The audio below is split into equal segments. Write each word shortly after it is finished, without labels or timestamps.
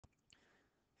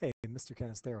Hey, Mr.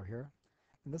 Canistero here.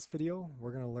 In this video,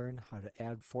 we're going to learn how to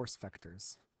add force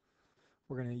vectors.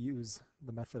 We're going to use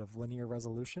the method of linear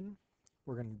resolution.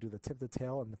 We're going to do the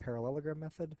tip-to-tail and the parallelogram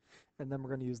method, and then we're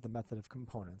going to use the method of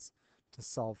components to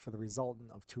solve for the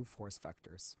resultant of two force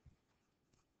vectors.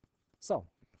 So,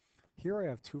 here I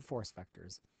have two force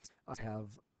vectors. I have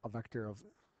a vector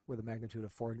with a magnitude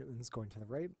of 4 newtons going to the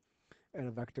right, and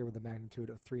a vector with a magnitude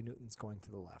of 3 newtons going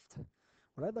to the left.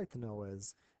 What I'd like to know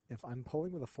is, if I'm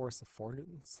pulling with a force of 4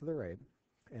 newtons to the right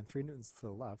and 3 newtons to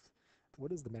the left,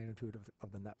 what is the magnitude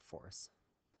of the net force?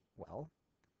 Well,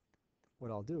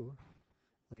 what I'll do,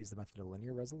 I'll use the method of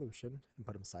linear resolution and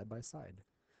put them side by side.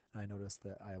 And I notice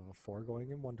that I have a 4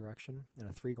 going in one direction and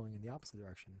a 3 going in the opposite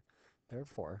direction.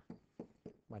 Therefore,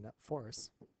 my net force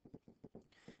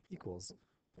equals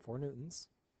 4 newtons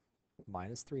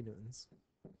minus 3 newtons,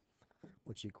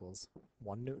 which equals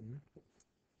 1 newton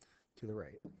to the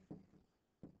right.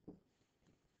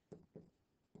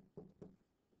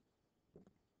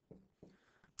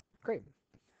 Great.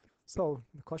 So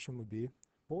the question would be,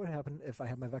 what would happen if I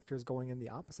had my vectors going in the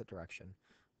opposite direction?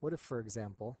 What if, for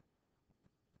example,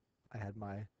 I had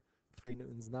my 3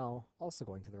 newtons now also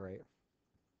going to the right?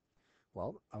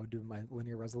 Well, I would do my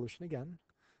linear resolution again.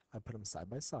 I'd put them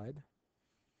side by side.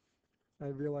 I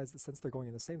realized that since they're going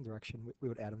in the same direction, we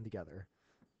would add them together.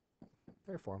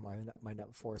 Therefore, my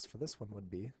net force for this one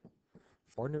would be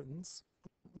 4 newtons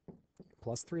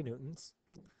plus 3 newtons,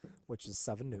 which is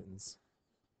 7 newtons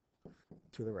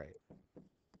to the right.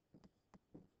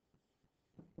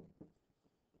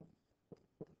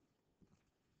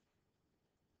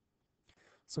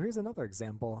 So here's another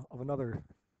example of another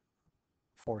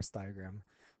force diagram.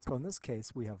 So in this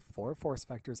case, we have 4 force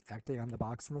vectors acting on the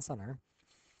box in the center.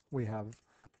 We have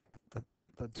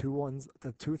the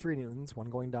two 3 newtons, one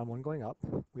going down, one going up.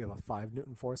 We have a 5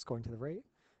 newton force going to the right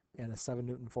and a 7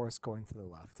 newton force going to the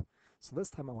left. So this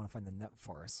time I want to find the net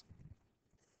force.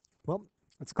 Well,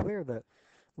 it's clear that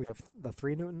we have the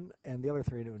 3 newton and the other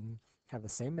 3 newton have the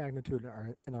same magnitude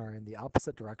and are in the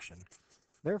opposite direction.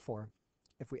 Therefore,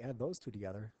 if we add those two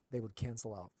together, they would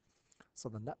cancel out. So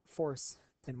the net force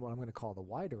in what I'm going to call the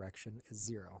y direction is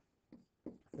 0.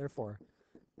 Therefore,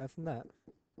 F net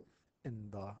in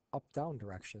the up-down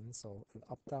direction, so in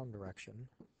up-down direction,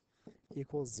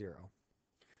 equals 0.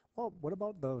 Well, what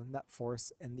about the net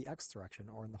force in the x direction,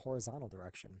 or in the horizontal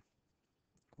direction?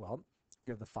 Well,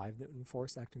 you have the 5 newton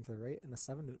force acting to the right and the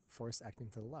 7 newton force acting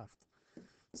to the left.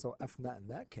 So F net in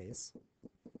that case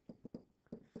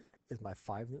is my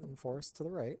 5 newton force to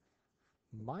the right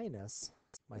minus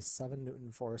my 7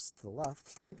 newton force to the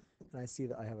left, and I see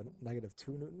that I have a negative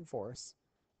 2 newton force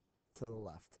to the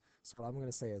left. So what I'm going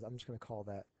to say is I'm just going to call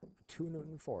that a 2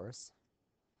 newton force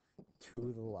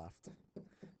to the left,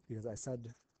 because I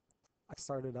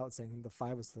started out saying the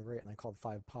 5 was to the right and I called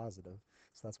 5 positive,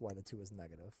 so that's why the 2 is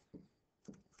negative.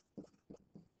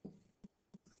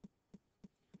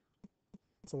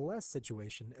 So the last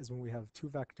situation is when we have two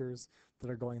vectors that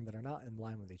are not in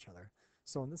line with each other.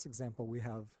 So in this example, we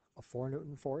have a 4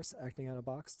 newton force acting on a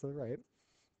box to the right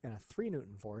and a 3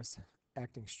 newton force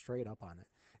acting straight up on it.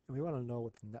 And we want to know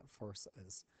what the net force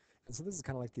is. And so this is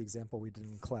kind of like the example we did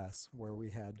in class where we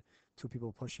had two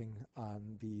people pushing on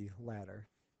the ladder.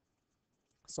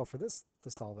 So for this, to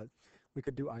solve it, we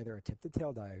could do either a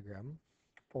tip-to-tail diagram,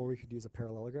 or we could use a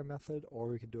parallelogram method, or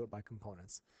we could do it by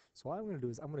components. So what I'm going to do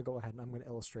is I'm going to go ahead and I'm going to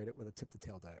illustrate it with a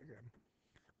tip-to-tail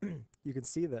diagram. You can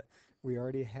see that we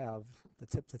already have the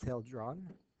tip-to-tail drawn.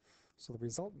 So the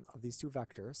resultant of these two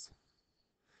vectors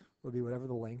will be whatever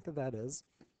the length of that is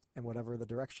and whatever the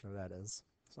direction of that is.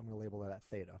 So I'm going to label that at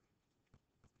theta.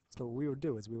 So what we would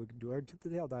do is we would do our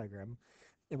tip-to-tail diagram,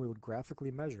 and we would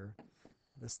graphically measure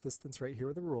this distance right here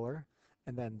with a ruler,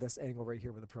 and then this angle right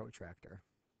here with a protractor.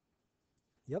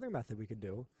 The other method we could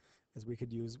do is we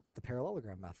could use the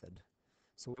parallelogram method.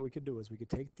 So what we could do is we could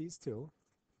take these two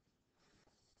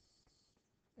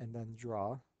and then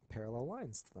draw parallel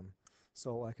lines to them.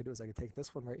 So what I could do is I could take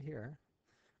this one right here,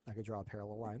 I could draw a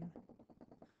parallel line,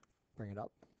 bring it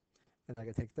up, and I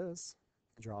could take this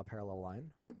and draw a parallel line,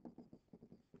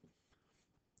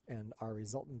 and our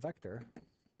resultant vector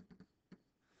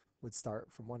would start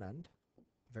from one end,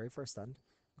 the very first end,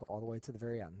 go all the way to the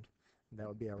very end. And that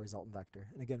would be our resultant vector.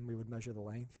 And again, we would measure the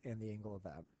length and the angle of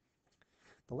that.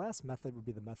 The last method would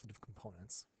be the method of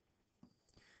components.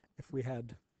 If we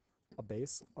had a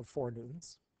base of 4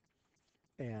 newtons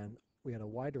and we had a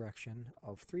y direction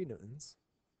of 3 newtons,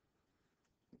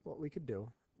 what we could do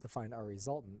to find our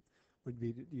resultant would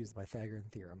be to use the Pythagorean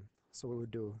theorem. So we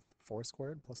would do 4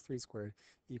 squared plus 3 squared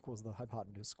equals the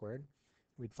hypotenuse squared.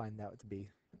 We'd find that to be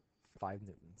 5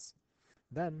 newtons.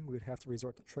 Then we would have to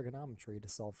resort to trigonometry to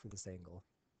solve for this angle.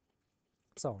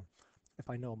 So, if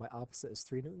I know my opposite is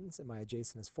 3 newtons and my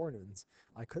adjacent is 4 newtons,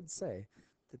 I could say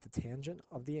that the tangent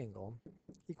of the angle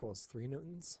equals 3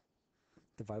 newtons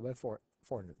divided by 4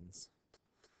 newtons.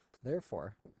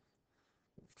 Therefore,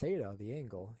 theta of the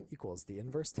angle equals the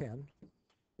inverse tan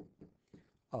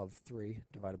of 3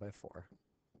 divided by 4.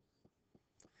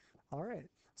 All right,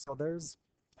 so there's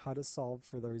how to solve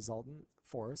for the resultant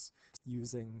force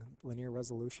using linear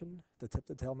resolution, the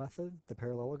tip-to-tail method, the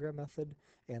parallelogram method,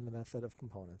 and the method of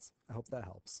components. I hope that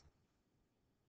helps.